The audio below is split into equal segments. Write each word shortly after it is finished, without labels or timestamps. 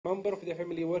member of the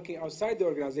family working outside the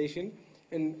organization,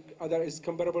 and other is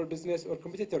comparable business or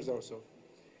competitors also.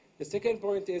 The second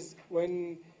point is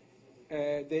when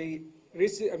later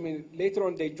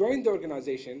on they join the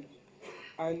organization,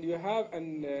 and you have a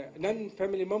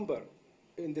non-family member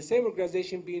in the same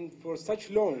organization being for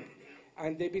such long,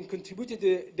 and they've been contributing to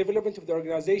the development of the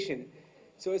organization.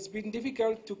 So it's been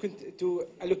difficult to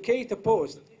allocate a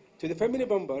post to the family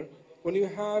member when you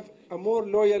have a more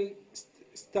loyal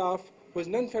staff who is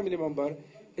non-family member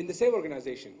in the same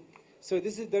organization. So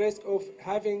this is the risk of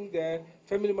having the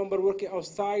family member working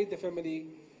outside the family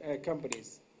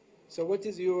companies. So what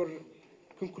is your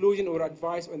conclusion or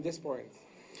advice on this point?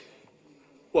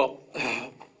 Well,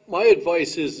 my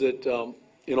advice is that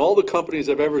in all the companies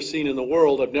I've ever seen in the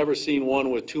world, I've never seen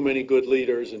one with too many good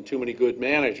leaders and too many good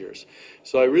managers.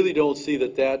 So I really don't see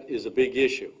that that is a big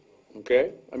issue,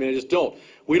 okay? I mean, I just don't.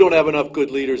 We don't have enough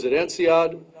good leaders at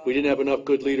ENSEAD. We didn't have enough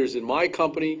good leaders in my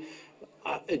company.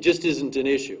 It just isn't an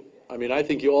issue. I mean, I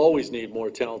think you always need more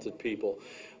talented people.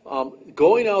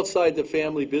 Going outside the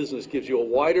family business gives you a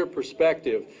wider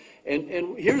perspective.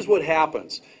 And here's what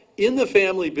happens. In the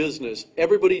family business,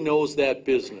 everybody knows that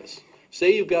business.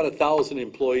 Say you've got 1,000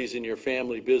 employees in your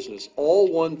family business.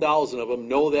 All 1,000 of them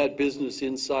know that business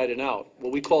inside and out,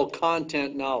 what we call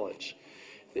content knowledge.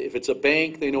 If it's a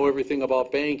bank, they know everything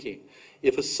about banking.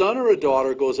 If a son or a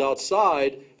daughter goes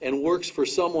outside and works for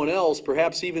someone else,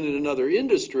 perhaps even in another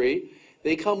industry,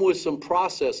 they come with some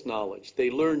process knowledge. They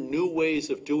learn new ways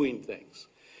of doing things.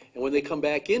 And when they come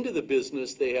back into the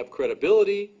business, they have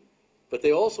credibility, but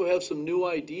they also have some new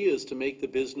ideas to make the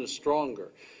business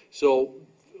stronger. So,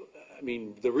 I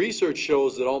mean, the research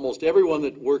shows that almost everyone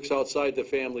that works outside the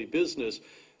family business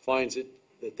finds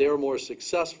that they're more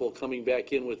successful coming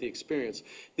back in with the experience.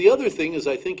 The other thing is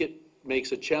I think it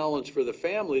makes a challenge for the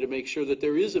family to make sure that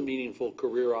there is a meaningful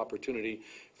career opportunity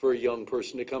for a young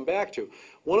person to come back to.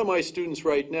 One of my students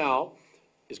right now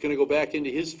is going to go back into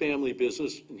his family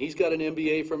business, and he's got an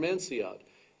MBA from ENSEAD,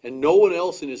 and no one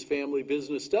else in his family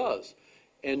business does,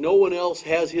 and no one else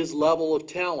has his level of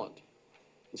talent.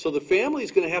 And so the family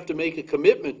is going to have to make a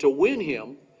commitment to win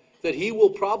him that he will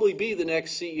probably be the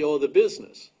next CEO of the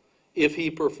business if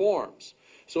he performs.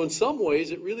 So in some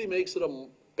ways, it really makes it a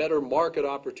better market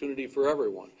opportunity for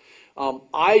everyone.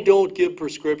 I don't give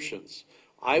prescriptions.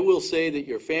 I will say that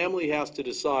your family has to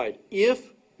decide.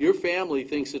 If your family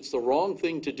thinks it's the wrong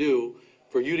thing to do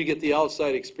for you to get the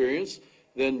outside experience,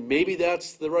 then maybe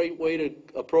that's the right way to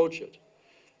approach it.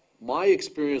 My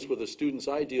experience with the students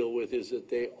I deal with is that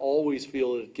they always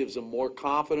feel that it gives them more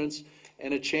confidence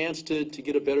and a chance to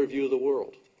get a better view of the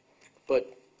world.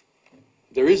 But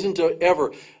there isn't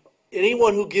ever,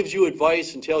 anyone who gives you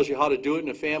advice and tells you how to do it in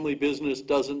a family business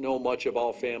doesn't know much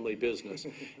about family business.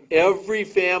 Every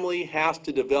family has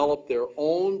to develop their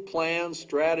own plan,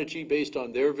 strategy based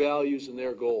on their values and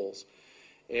their goals.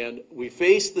 And we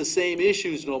face the same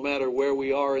issues no matter where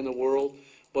we are in the world,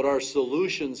 but our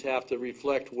solutions have to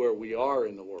reflect where we are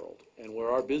in the world and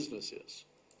where our business is.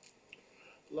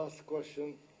 Last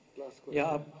question. Yeah. I'm going to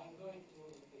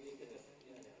leave it at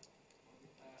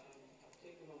I've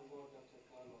taken on board Dr.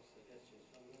 Carlos' suggestions,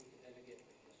 so I'm going to delegate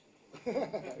the question to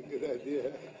him. Good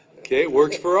idea. Okay,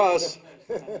 works for us.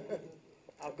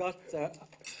 I've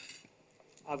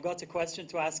got a question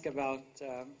to ask about,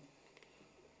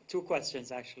 two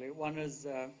questions actually. One is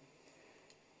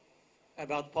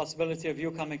about the possibility of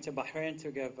you coming to Bahrain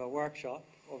to give a workshop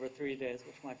over 3 days,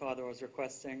 which my father was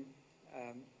requesting.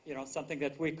 You know, something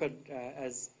that we could,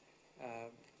 as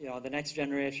you know, the next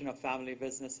generation of family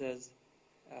businesses,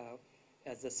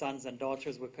 as the sons and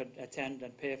daughters, we could attend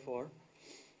and pay for.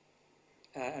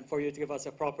 And for you to give us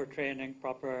a proper training,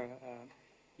 proper,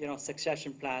 you know,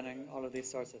 succession planning, all of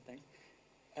these sorts of things.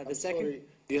 I'm sorry,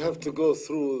 you have to go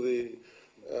through the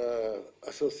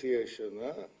association,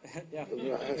 huh? Yeah,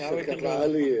 yeah, we can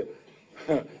do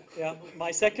it. Yeah,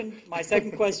 my second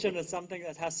question is something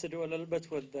that has to do a little bit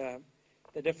with the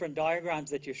different diagrams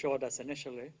that you showed us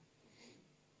initially.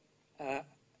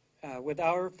 With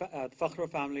our Fakhru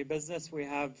family business, we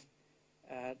have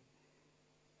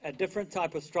a different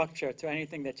type of structure to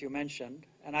anything that you mentioned,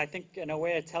 and I think in a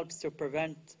way it helps to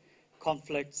prevent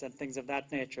conflicts and things of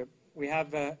that nature. We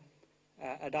have a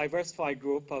diversified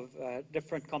group of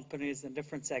different companies in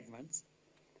different segments.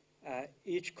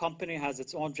 Each company has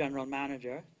its own general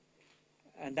manager,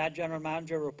 and that general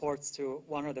manager reports to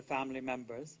one of the family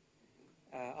members,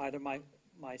 either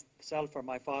myself or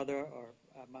my father or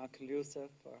my Uncle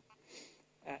Yusuf.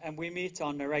 And we meet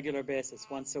on a regular basis,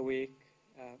 once a week,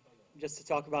 just to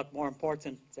talk about more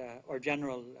important or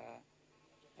general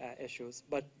issues.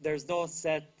 But there's no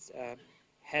set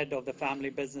head of the family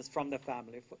business from the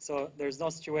family. So there's no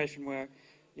situation where,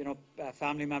 you know,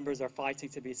 family members are fighting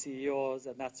to be CEOs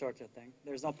and that sort of thing.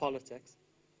 There's no politics.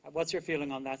 What's your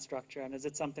feeling on that structure, and is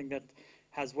it something that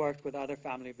has worked with other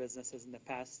family businesses in the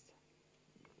past?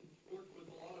 Worked with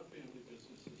a lot of family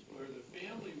businesses where the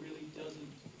family really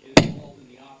doesn't get involved in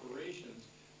the operations,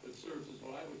 but serves as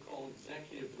what I would call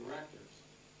executive directors.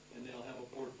 And they'll have a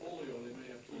portfolio. They may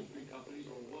have 2 or 3 companies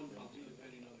or 1 company,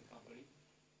 depending on the company.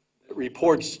 It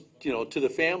reports, you know, to the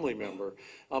family member.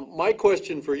 My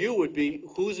question for you would be,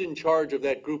 who's in charge of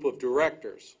that group of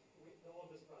directors? The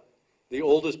oldest brother. The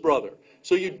oldest brother.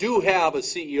 So you do have a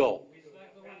CEO. It's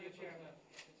like the one you put,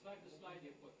 it's like the slide you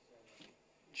put,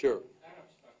 Sure. Arab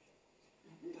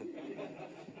structure.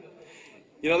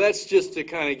 You know, that's just to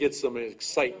kind of get some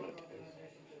excitement.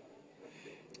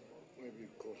 Maybe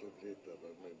call it later,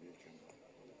 but maybe you can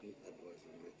advise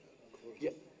him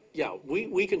later. Yeah,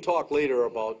 we can talk later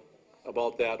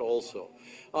about that also.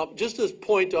 Just as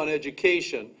point on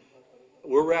education,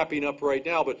 we're wrapping up right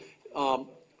now, but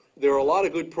there are a lot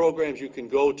of good programs you can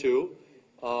go to.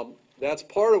 That's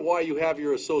part of why you have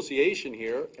your association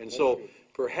here, and so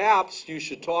perhaps you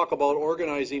should talk about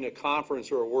organizing a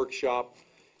conference or a workshop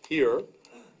here,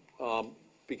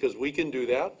 because we can do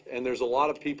that, and there's a lot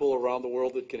of people around the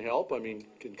world that can help. I mean,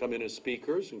 can come in as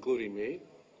speakers, including me.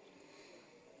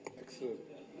 Excellent.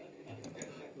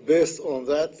 Based on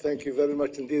that, thank you very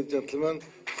much indeed, gentlemen.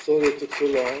 Sorry it took so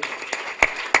long,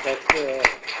 but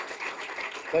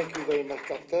thank you very much,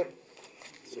 Doctor.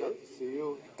 Sure. See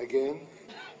you again.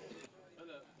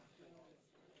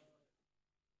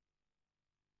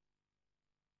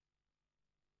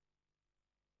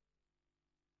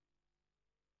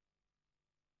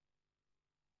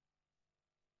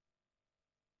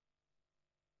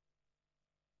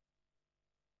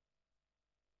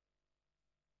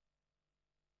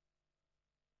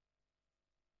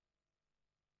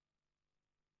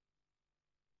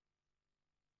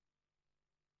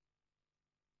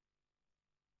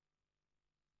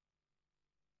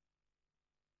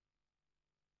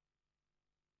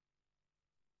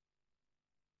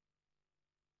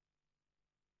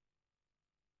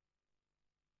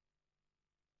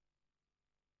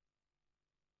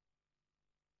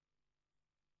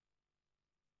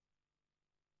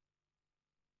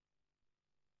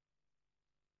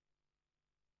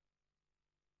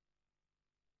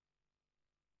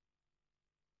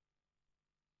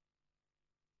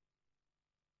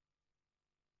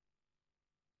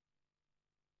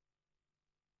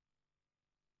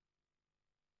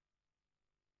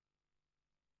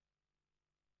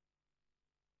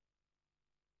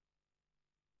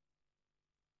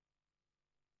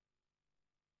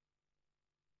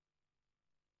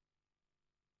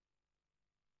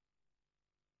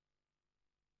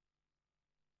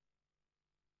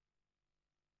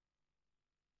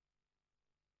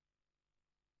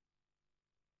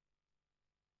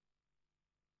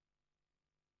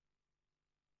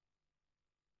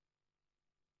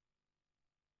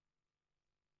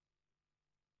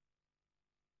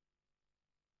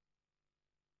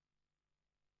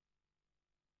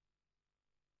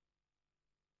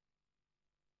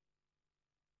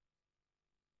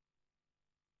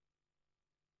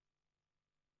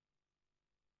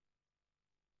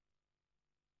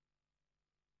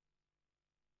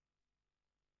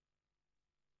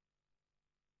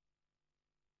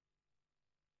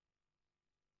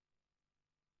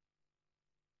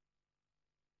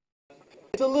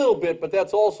 It's a little bit, but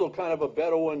that's also kind of a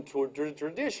Bedouin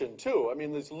tradition, too. I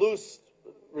mean, there's loose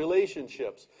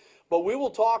relationships. But we will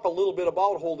talk a little bit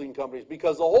about holding companies,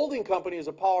 because the holding company is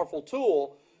a powerful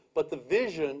tool, but the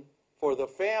vision for the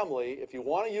family, if you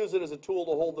want to use it as a tool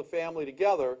to hold the family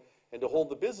together and to hold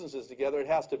the businesses together, it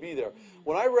has to be there.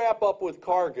 When I wrap up with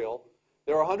Cargill,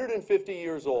 they're 150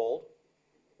 years old,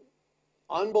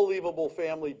 unbelievable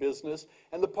family business,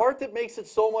 and the part that makes it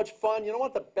so much fun, you know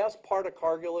what the best part of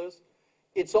Cargill is?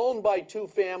 It's owned by 2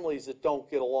 families that don't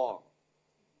get along.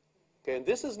 Okay, and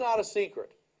this is not a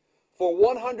secret. For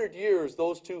 100 years,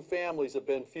 those 2 families have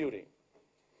been feuding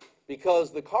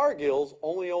because the Cargills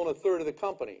only own 1/3 of the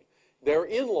company. Their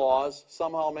in-laws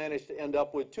somehow managed to end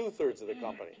up with 2/3 of the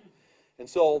company. And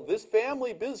so this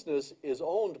family business is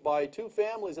owned by 2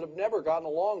 families that have never gotten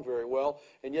along very well,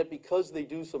 and yet because they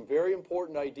do some very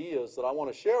important ideas that I want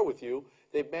to share with you,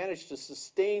 they've managed to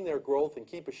sustain their growth and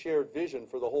keep a shared vision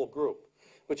for the whole group.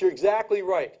 But you're exactly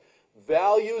right.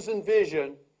 Values and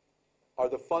vision are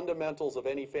the fundamentals of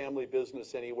any family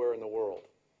business anywhere in the world.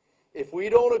 If we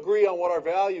don't agree on what our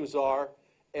values are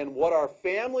and what our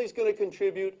family is going to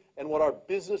contribute and what our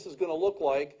business is going to look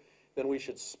like, then we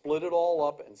should split it all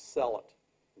up and sell it.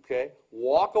 Okay?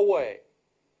 Walk away.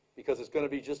 because it's going to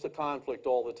be just a conflict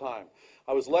all the time.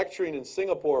 I was lecturing in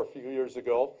Singapore a few years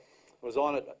ago. I was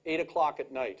on at 8 o'clock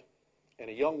at night,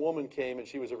 and a young woman came, and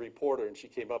she was a reporter, and she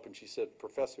came up and she said,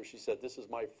 "Professor," she said, "this is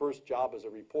my first job as a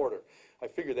reporter." I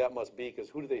figured that must be because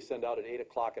who do they send out at 8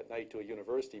 o'clock at night to a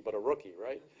university but a rookie,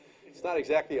 right? It's not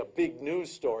exactly a big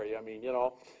news story. I mean, you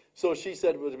know. So she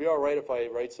said, "Would it be all right if I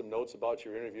write some notes about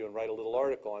your interview and write a little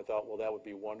article?" And I thought, well, that would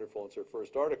be wonderful. It's her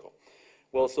first article.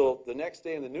 Well, so the next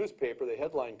day in the newspaper, the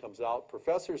headline comes out,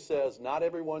 "Professor says not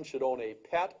everyone should own a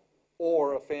pet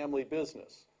or a family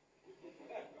business."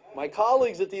 My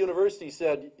colleagues at the university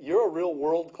said, "You're a real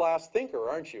world-class thinker,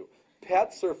 aren't you?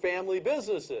 Pets or family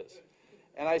businesses?"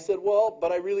 And I said, well,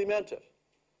 but I really meant it.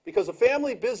 Because a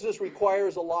family business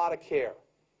requires a lot of care.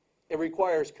 It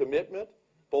requires commitment,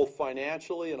 both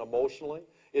financially and emotionally.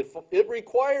 It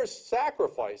requires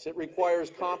sacrifice. It requires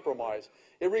compromise.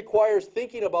 It requires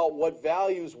thinking about what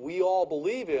values we all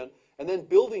believe in and then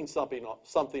building something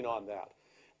on that.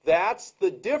 That's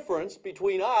the difference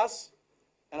between us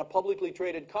and a publicly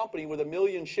traded company with 1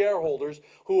 million shareholders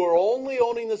who are only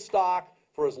owning the stock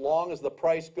for as long as the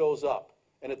price goes up.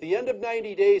 And at the end of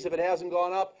 90 days, if it hasn't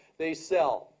gone up, they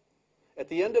sell. At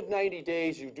the end of 90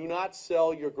 days, you do not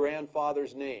sell your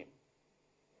grandfather's name.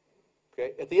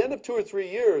 Okay? At the end of 2 or 3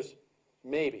 years,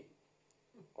 maybe,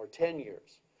 or 10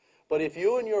 years. But if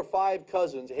you and your 5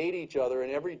 cousins hate each other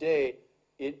and every day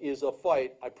it is a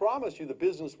fight, I promise you the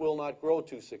business will not grow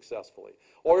too successfully.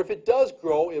 Or if it does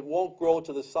grow, it won't grow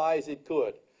to the size it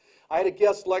could. I had a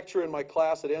guest lecturer in my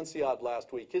class at INSEAD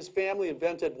last week. His family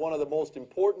invented one of the most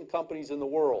important companies in the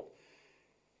world.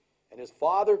 And his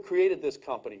father created this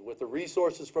company with the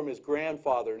resources from his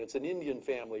grandfather, and it's an Indian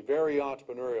family, very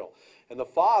entrepreneurial. And the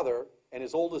father and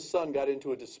his oldest son got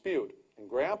into a dispute, and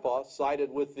Grandpa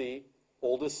sided with the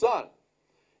oldest son.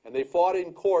 And they fought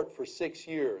in court for 6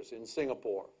 years in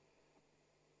Singapore.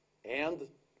 And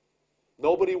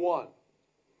nobody won.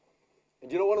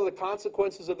 And you know one of the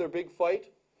consequences of their big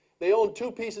fight? They owned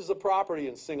 2 pieces of property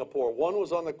in Singapore. One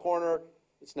was on the corner,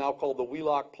 it's now called the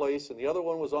Wheelock Place, and the other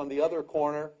one was on the other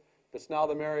corner, it's now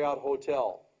the Marriott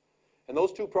Hotel. And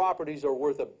those 2 properties are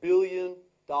worth $1 billion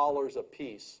a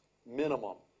piece,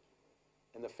 minimum.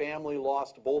 And the family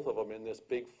lost both of them in this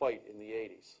big fight in the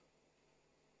 80s.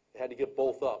 They had to get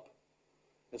both up.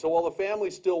 And so while the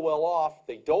family's still well off,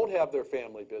 they don't have their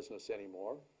family business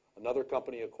anymore. Another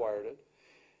company acquired it.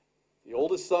 The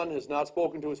oldest son has not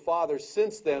spoken to his father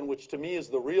since then, which to me is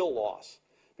the real loss.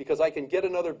 Because I can get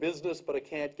another business, but I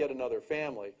can't get another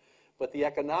family. But the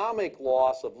economic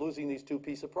loss of losing these 2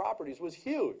 pieces of properties was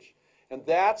huge. And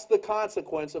that's the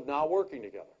consequence of not working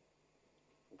together.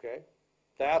 Okay?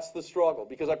 That's the struggle.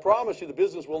 Because I promise you the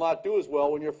business will not do as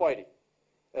well when you're fighting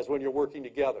as when you're working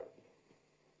together.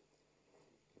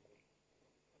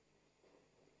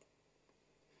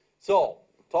 So,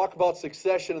 talk about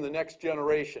succession in the next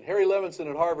generation. Harry Levinson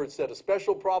at Harvard said, "A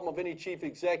special problem of any chief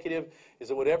executive is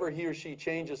that whenever he or she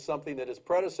changes something that his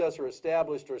predecessor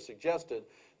established or suggested,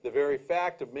 the very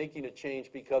fact of making a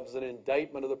change becomes an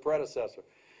indictment of the predecessor."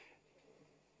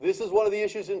 This is one of the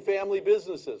issues in family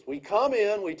businesses. We come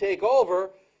in, we take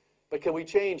over, but can we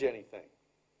change anything?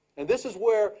 And this is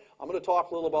where, I'm going to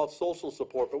talk a little about social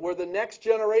support, but where the next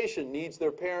generation needs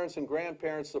their parents' and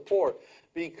grandparents' support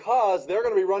because they're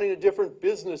going to be running a different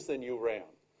business than you ran.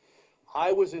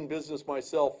 I was in business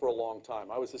myself for a long time.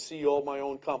 I was the CEO of my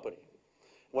own company.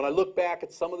 When I look back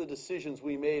at some of the decisions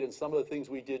we made and some of the things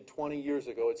we did 20 years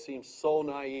ago, it seems so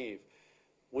naive.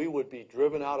 We would be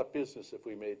driven out of business if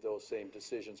we made those same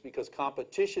decisions because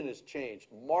competition has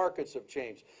changed, markets have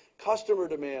changed, customer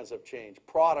demands have changed,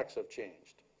 products have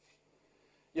changed.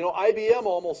 You know, IBM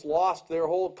almost lost their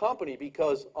whole company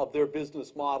because of their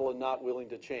business model and not willing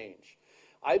to change.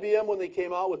 IBM, when they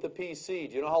came out with the PC,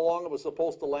 do you know how long it was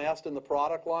supposed to last in the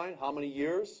product line? How many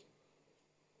years?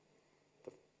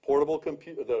 The portable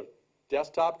computer, the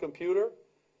desktop computer?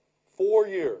 4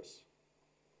 years.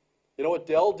 You know what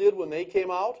Dell did when they came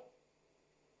out?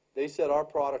 They said our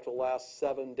product will last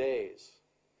 7 days.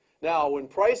 Now, when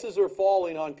prices are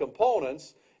falling on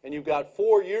components, and you've got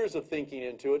 4 years of thinking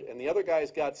into it, and the other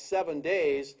guy's got 7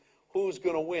 days, who's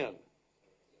going to win?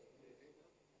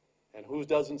 And who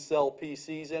doesn't sell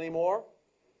PCs anymore?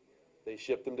 They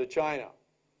ship them to China.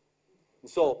 And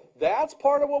so that's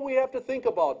part of what we have to think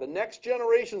about. The next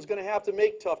generation is going to have to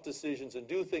make tough decisions and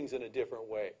do things in a different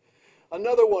way.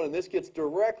 Another one, and this gets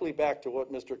directly back to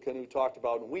what Mr. Kanu talked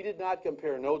about, and we did not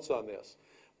compare notes on this.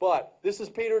 But this is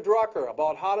Peter Drucker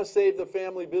about how to save the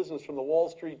family business from the Wall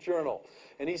Street Journal.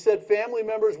 And he said family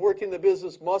members working in the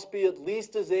business must be at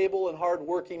least as able and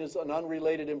hardworking as an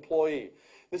unrelated employee.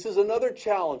 This is another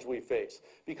challenge we face,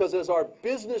 because as our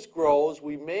business grows,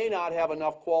 we may not have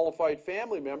enough qualified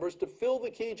family members to fill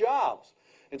the key jobs.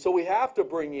 And so we have to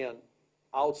bring in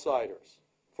outsiders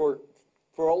for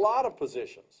a lot of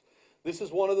positions. This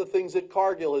is one of the things that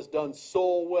Cargill has done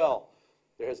so well.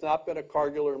 There has not been a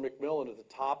Cargill or Macmillan at the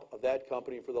top of that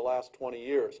company for the last 20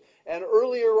 years. And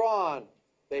earlier on,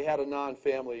 they had a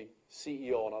non-family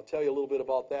CEO, and I'll tell you a little bit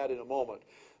about that in a moment.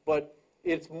 But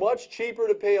it's much cheaper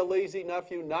to pay a lazy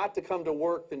nephew not to come to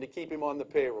work than to keep him on the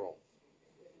payroll,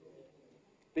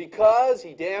 because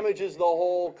he damages the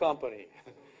whole company.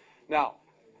 Now,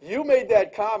 you made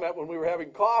that comment when we were having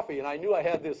coffee, and I knew I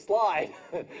had this slide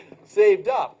saved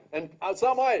up. And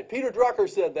Peter Drucker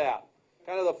said that,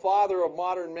 kind of the father of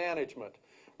modern management.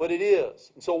 But it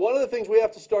is. And so one of the things we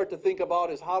have to start to think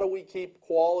about is, how do we keep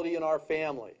quality in our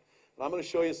family? And I'm going to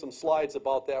show you some slides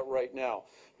about that right now.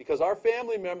 Because our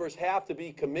family members have to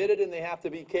be committed and they have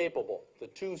to be capable, the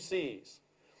 2 C's.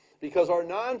 Because our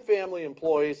non-family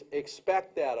employees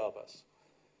expect that of us.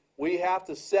 We have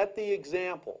to set the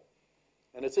example.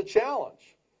 And it's a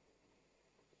challenge.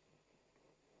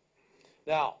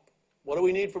 Now, what do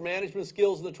we need for management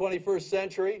skills in the 21st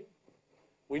century?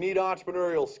 We need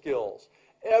entrepreneurial skills.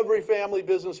 Every family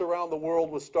business around the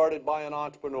world was started by an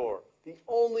entrepreneur. The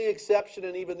only exception,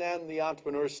 and even then the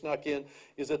entrepreneurs snuck in,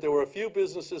 is that there were a few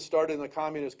businesses started in the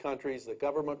communist countries. The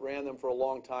government ran them for a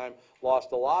long time,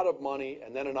 lost a lot of money,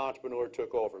 and then an entrepreneur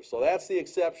took over. So that's the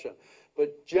exception.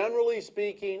 But generally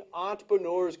speaking,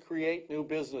 entrepreneurs create new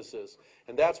businesses.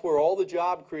 And that's where all the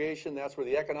job creation, that's where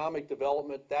the economic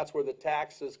development, that's where the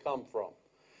taxes come from.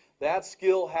 That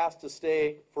skill has to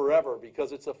stay forever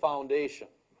because it's a foundation.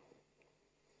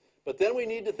 But then we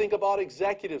need to think about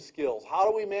executive skills. How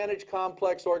do we manage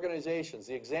complex organizations?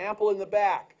 The example in the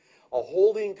back, a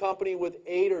holding company with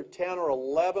 8 or 10 or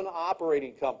 11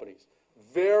 operating companies.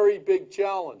 Very big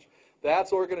challenge.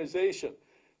 That's organization.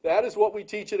 That is what we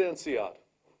teach at INSEAD.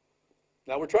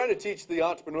 Now we're trying to teach the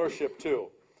entrepreneurship too.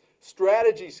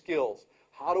 Strategy skills.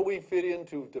 How do we fit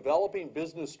into developing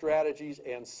business strategies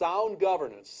and sound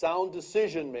governance, sound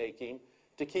decision making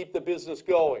to keep the business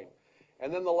going?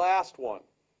 And then the last one,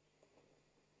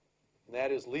 and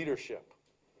that is leadership.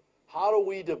 How do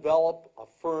we develop a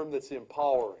firm that's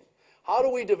empowering? How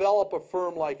do we develop a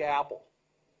firm like Apple?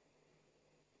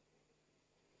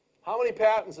 How many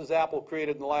patents has Apple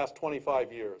created in the last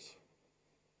 25 years?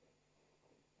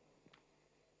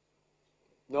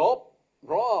 Nope,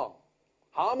 wrong.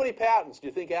 How many patents do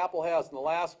you think Apple has in the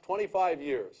last 25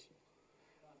 years?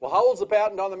 Well, how old's the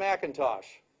patent on the Macintosh?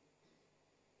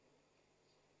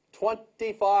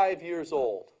 25 years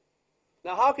old.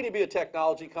 Now, how can you be a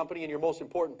technology company and your most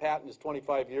important patent is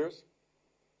 25 years?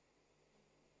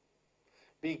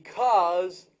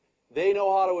 Because they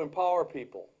know how to empower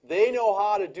people. They know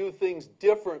how to do things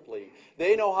differently.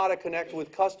 They know how to connect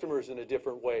with customers in a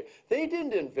different way. They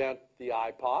didn't invent the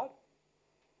iPod.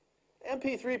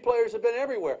 MP3 players have been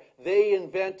everywhere. They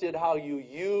invented how you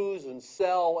use and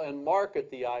sell and market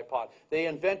the iPod. They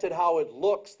invented how it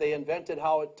looks. They invented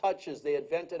how it touches. They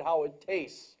invented how it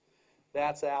tastes.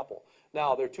 That's Apple.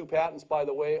 Now, their 2 patents, by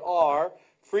the way, are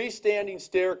freestanding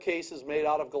staircases made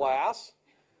out of glass.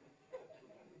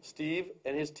 Steve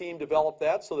and his team developed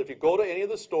that, so that if you go to any of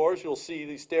the stores, you'll see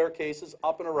these staircases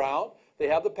up and around. They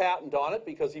have the patent on it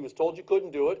because he was told you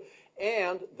couldn't do it.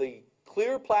 And the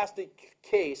clear plastic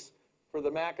case for the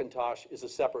Macintosh is a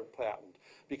separate patent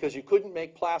because you couldn't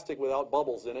make plastic without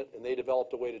bubbles in it, and they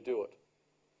developed a way to do it.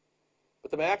 But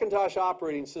the Macintosh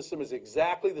operating system is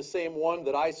exactly the same one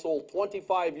that I sold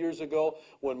 25 years ago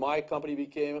when my company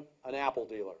became an Apple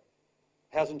dealer.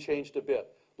 Hasn't changed a bit.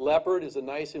 Leopard is a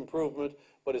nice improvement,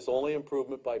 but it's only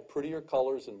improvement by prettier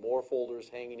colors and more folders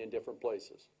hanging in different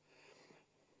places.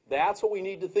 That's what we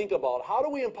need to think about. How do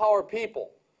we empower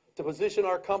people to position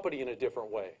our company in a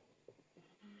different way?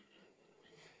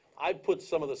 I've put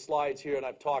some of the slides here and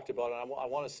I've talked about it. I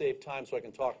want to save time so I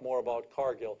can talk more about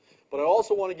Cargill. But I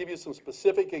also want to give you some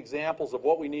specific examples of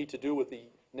what we need to do with the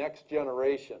next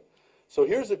generation. So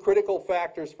here's the critical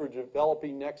factors for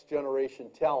developing next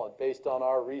generation talent based on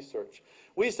our research.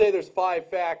 We say there's 5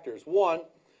 factors. 1,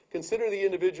 consider the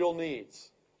individual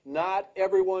needs. Not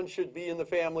everyone should be in the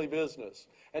family business.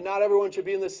 And not everyone should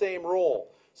be in the same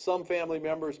role. Some family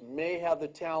members may have the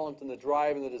talent and the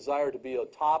drive and the desire to be a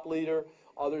top leader.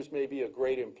 Others may be a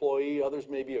great employee. Others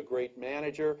may be a great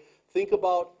manager. Think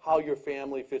about how your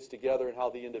family fits together and how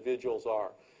the individuals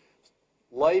are.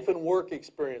 Life and work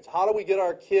experience. How do we get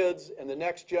our kids and the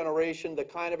next generation the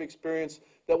kind of experience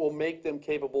that will make them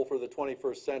capable for the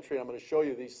 21st century? I'm going to show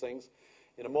you these things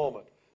in a moment.